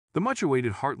The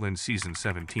much-awaited Heartland Season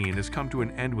 17 has come to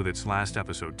an end with its last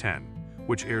episode 10,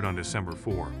 which aired on December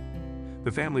 4.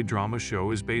 The family drama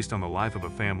show is based on the life of a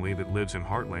family that lives in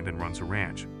Heartland and runs a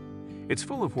ranch. It's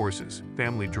full of horses,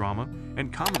 family drama,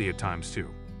 and comedy at times too,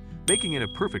 making it a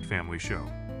perfect family show.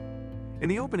 In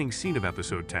the opening scene of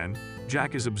episode 10,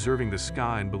 Jack is observing the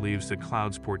sky and believes that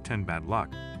clouds portend bad luck,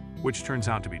 which turns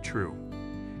out to be true.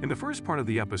 In the first part of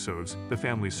the episodes, the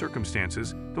family's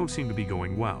circumstances don't seem to be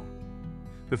going well.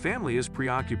 The family is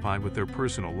preoccupied with their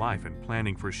personal life and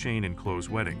planning for Shane and Chloe's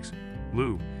weddings.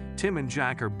 Lou, Tim, and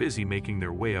Jack are busy making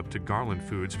their way up to Garland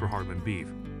Foods for Heartland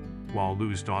beef, while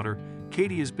Lou's daughter,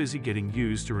 Katie, is busy getting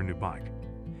used to her new bike.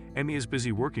 Amy is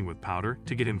busy working with Powder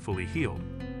to get him fully healed.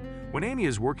 When Amy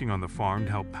is working on the farm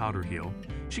to help Powder heal,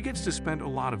 she gets to spend a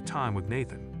lot of time with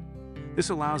Nathan. This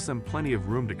allows them plenty of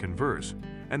room to converse,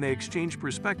 and they exchange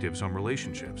perspectives on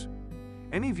relationships.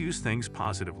 Amy views things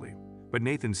positively, but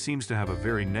Nathan seems to have a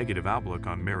very negative outlook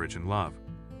on marriage and love.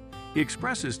 He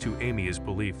expresses to Amy his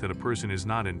belief that a person is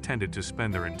not intended to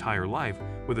spend their entire life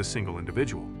with a single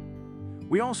individual.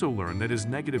 We also learn that his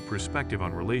negative perspective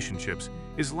on relationships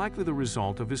is likely the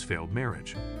result of his failed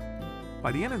marriage.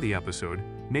 By the end of the episode,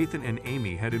 Nathan and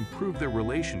Amy had improved their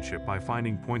relationship by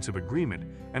finding points of agreement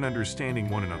and understanding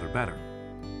one another better.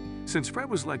 Since Fred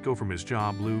was let go from his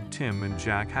job, Lou, Tim, and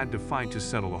Jack had to fight to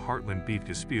settle a Heartland beef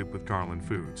dispute with Garland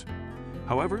Foods.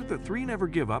 However, the three never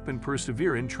give up and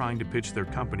persevere in trying to pitch their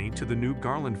company to the new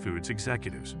Garland Foods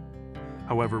executives.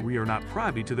 However, we are not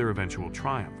privy to their eventual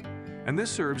triumph, and this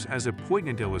serves as a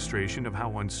poignant illustration of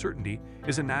how uncertainty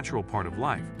is a natural part of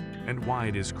life and why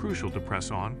it is crucial to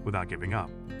press on without giving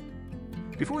up.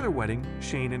 Before their wedding,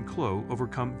 Shane and Chloe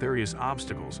overcome various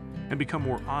obstacles and become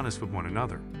more honest with one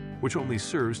another, which only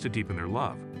serves to deepen their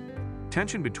love.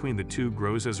 Tension between the two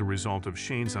grows as a result of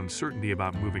Shane's uncertainty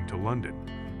about moving to London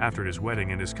after his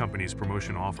wedding and his company's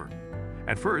promotion offer.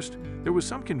 At first, there was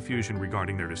some confusion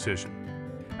regarding their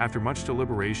decision. After much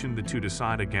deliberation, the two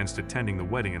decide against attending the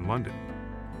wedding in London.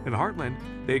 In Heartland,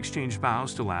 they exchange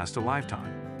vows to last a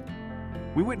lifetime.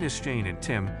 We witness Shane and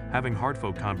Tim having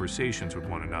heartfelt conversations with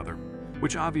one another,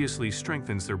 which obviously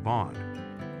strengthens their bond.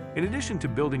 In addition to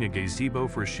building a gazebo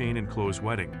for Shane and Chloe's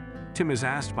wedding, Tim is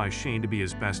asked by Shane to be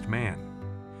his best man.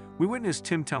 We witness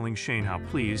Tim telling Shane how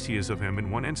pleased he is of him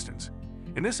in one instance.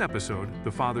 In this episode,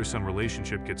 the father-son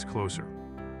relationship gets closer.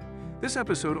 This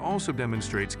episode also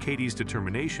demonstrates Katie's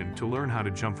determination to learn how to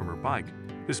jump from her bike,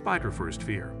 despite her first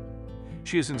fear.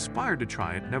 She is inspired to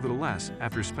try it, nevertheless,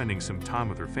 after spending some time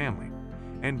with her family,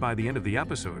 and by the end of the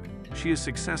episode, she is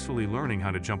successfully learning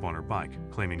how to jump on her bike,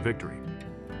 claiming victory.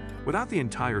 Without the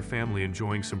entire family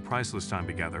enjoying some priceless time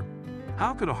together,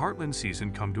 how could a Heartland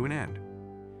season come to an end?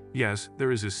 Yes,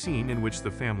 there is a scene in which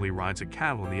the family rides a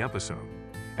cattle in the episode,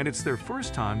 and it's their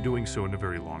first time doing so in a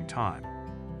very long time.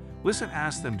 Lissa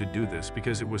asked them to do this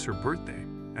because it was her birthday,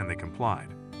 and they complied.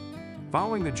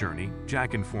 Following the journey,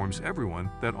 Jack informs everyone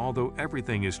that although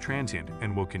everything is transient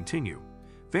and will continue,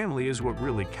 family is what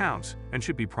really counts and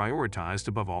should be prioritized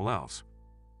above all else.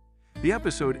 The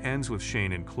episode ends with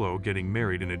Shane and Chloe getting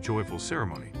married in a joyful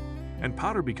ceremony, and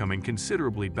Powder becoming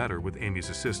considerably better with Amy's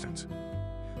assistance.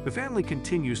 The family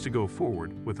continues to go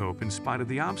forward with hope in spite of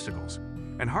the obstacles,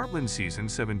 and Heartland Season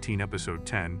 17 Episode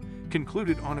 10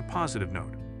 concluded on a positive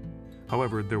note.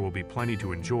 However, there will be plenty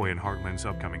to enjoy in Heartland's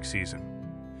upcoming season.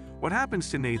 What happens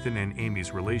to Nathan and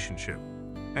Amy's relationship?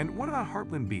 And what about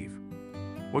Heartland beef?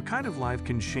 What kind of life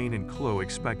can Shane and Chloe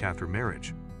expect after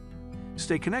marriage?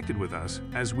 Stay connected with us,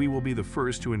 as we will be the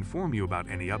first to inform you about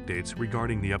any updates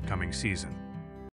regarding the upcoming season.